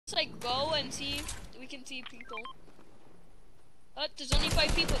like go and see. We can see people. There's only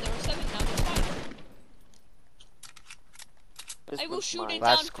 5 people. There were 7 now. That's fine. I will shoot it down.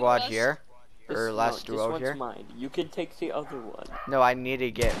 Last squad here. Or last duo this here. one's mine. You can take the other one. No, I need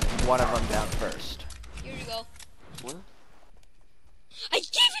to get one of them down first. Here you go. What? I gave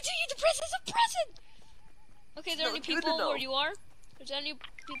it to you to press as a present! Okay, there any people where you are? Is there any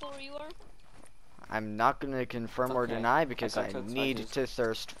people where you are? I'm not gonna confirm or deny because I need seconds. to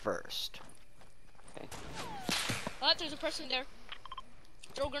thirst first. Okay. There's a person there.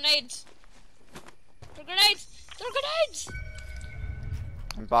 Throw grenades! Throw grenades! Throw grenades!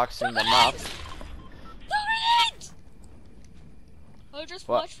 I'm boxing them up. Throw grenades! I'll just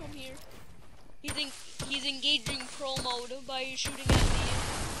watch from here. He's engaging pro mode by shooting at me.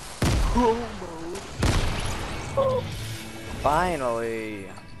 Pro mode? Oh. Finally.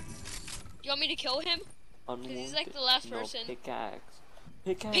 Do you want me to kill him? Because he's like the last person. Pickaxe.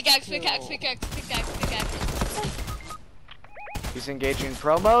 Pickaxe. Pickaxe, pickaxe, pickaxe, pickaxe, pickaxe. He's engaging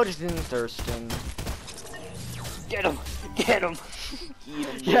pro mode, he's in thirsting. Get him! Get him!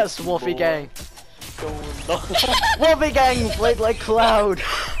 Yes, WolfyGang. WolfyGang played like Cloud.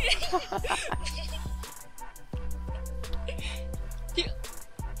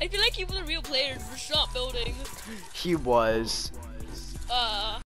 I feel like he was a real player for shot building. He was.